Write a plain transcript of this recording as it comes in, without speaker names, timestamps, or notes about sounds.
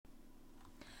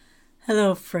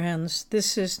Hello, friends.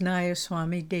 This is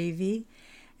Nayaswami Devi,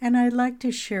 and I'd like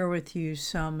to share with you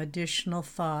some additional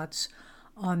thoughts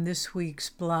on this week's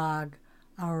blog,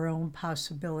 Our Own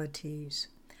Possibilities.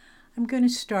 I'm going to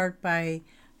start by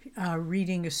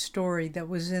reading a story that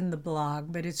was in the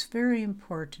blog, but it's very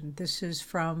important. This is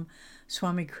from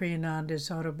Swami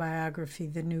Kriyananda's autobiography,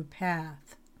 The New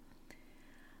Path.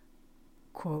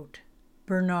 Quote,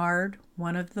 Bernard,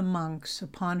 one of the monks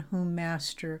upon whom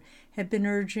Master had been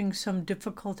urging some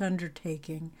difficult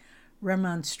undertaking,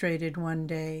 remonstrated one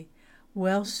day,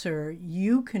 Well, sir,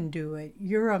 you can do it.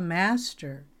 You're a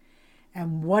master.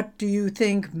 And what do you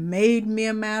think made me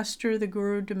a master? The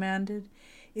Guru demanded.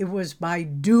 It was by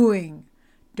doing.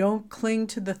 Don't cling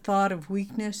to the thought of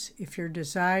weakness if your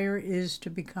desire is to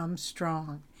become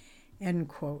strong. End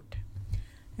quote.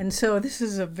 And so this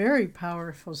is a very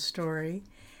powerful story.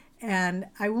 And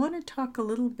I want to talk a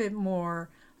little bit more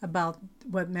about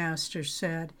what Master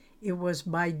said. It was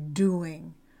by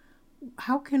doing.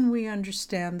 How can we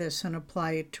understand this and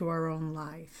apply it to our own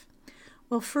life?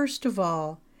 Well, first of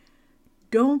all,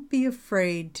 don't be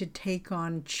afraid to take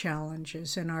on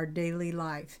challenges in our daily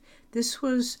life. This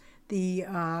was the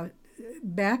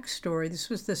backstory, this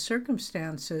was the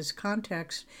circumstances,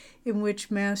 context in which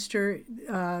Master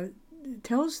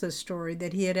tells the story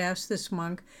that he had asked this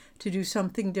monk to do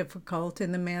something difficult,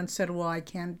 and the man said, Well, I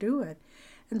can't do it.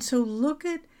 And so look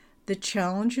at the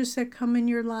challenges that come in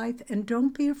your life and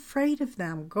don't be afraid of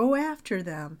them. Go after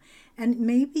them. And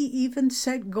maybe even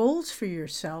set goals for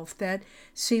yourself that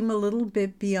seem a little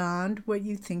bit beyond what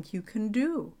you think you can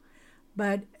do.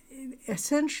 But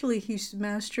essentially,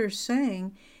 Master is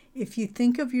saying, if you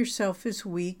think of yourself as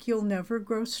weak, you'll never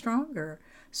grow stronger.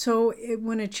 So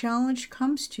when a challenge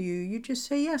comes to you, you just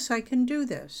say, yes, I can do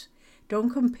this. Don't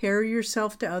compare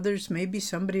yourself to others. Maybe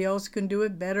somebody else can do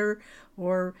it better,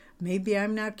 or maybe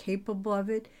I'm not capable of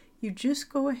it. You just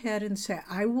go ahead and say,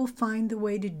 I will find the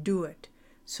way to do it.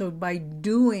 So by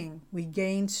doing, we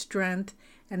gain strength,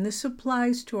 and this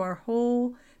applies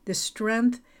to the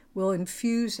strength will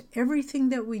infuse everything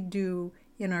that we do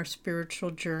in our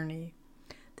spiritual journey.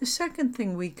 The second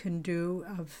thing we can do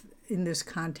in this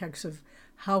context of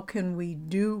what can we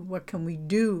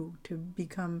do to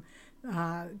become,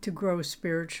 to grow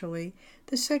spiritually?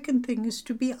 The second thing is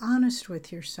to be honest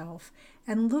with yourself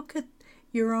and look at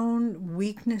your own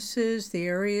weaknesses, the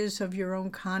areas of your own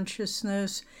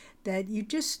consciousness that you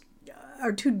just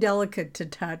are too delicate to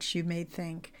touch, you may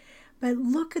think. But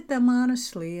look at them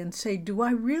honestly and say, do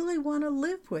I really want to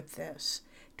live with this?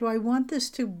 Do I want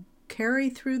this to carry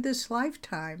through this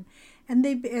lifetime? And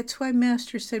it's why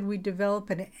Master said we develop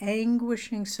an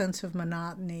anguishing sense of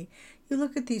monotony. You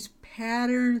look at these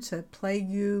patterns that plague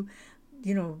you,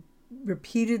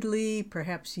 repeatedly,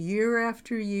 perhaps year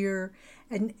after year,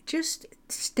 and just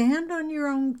stand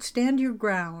your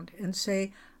ground and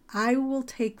say, I will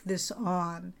take this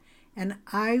on, and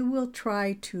I will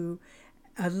try to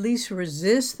at least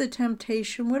resist the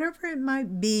temptation, whatever it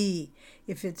might be,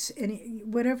 if it's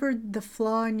whatever the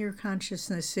flaw in your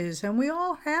consciousness is, and we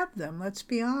all have them, let's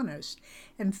be honest,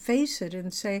 and face it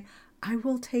and say, I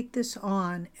will take this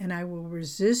on, and I will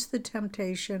resist the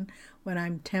temptation when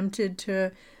I'm tempted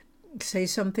to say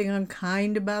something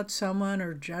unkind about someone,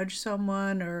 or judge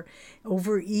someone, or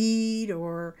overeat,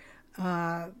 or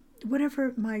whatever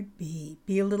it might be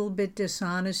a little bit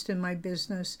dishonest in my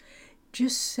business.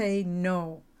 Just say,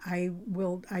 no,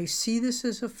 I see this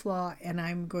as a flaw, and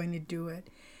I'm going to do it.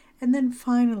 And then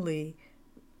finally,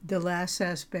 the last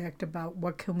aspect about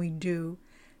what can we do,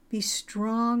 be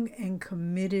strong and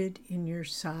committed in your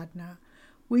sadhana.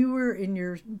 We were in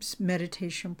your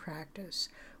meditation practice.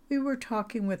 We were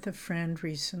talking with a friend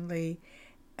recently,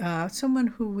 someone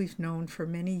who we've known for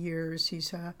many years.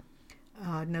 He's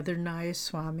another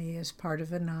Nayaswami as part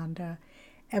of Ananda.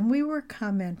 And we were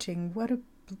commenting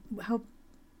how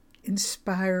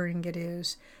inspiring it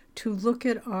is to look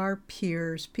at our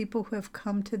peers, people who have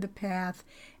come to the path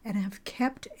and have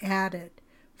kept at it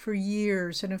for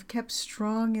years and have kept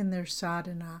strong in their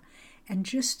sadhana, and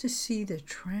just to see the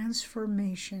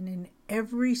transformation in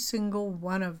every single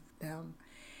one of them.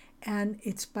 And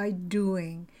it's by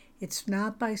doing. It's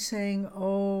not by saying,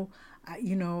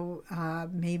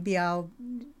 maybe I'll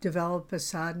develop a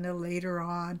sadhana later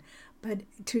on, but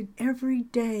to every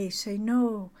day say,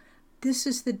 no, this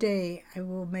is the day I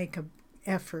will make an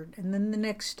effort. And then the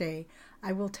next day,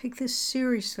 I will take this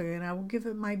seriously and I will give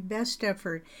it my best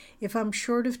effort. If I'm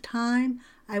short of time,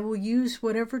 I will use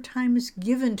whatever time is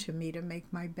given to me to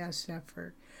make my best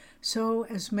effort. So,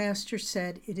 as Master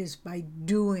said, it is by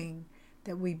doing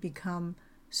that we become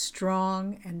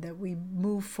strong and that we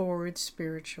move forward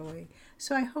spiritually.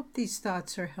 So I hope these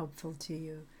thoughts are helpful to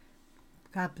you.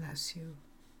 God bless you.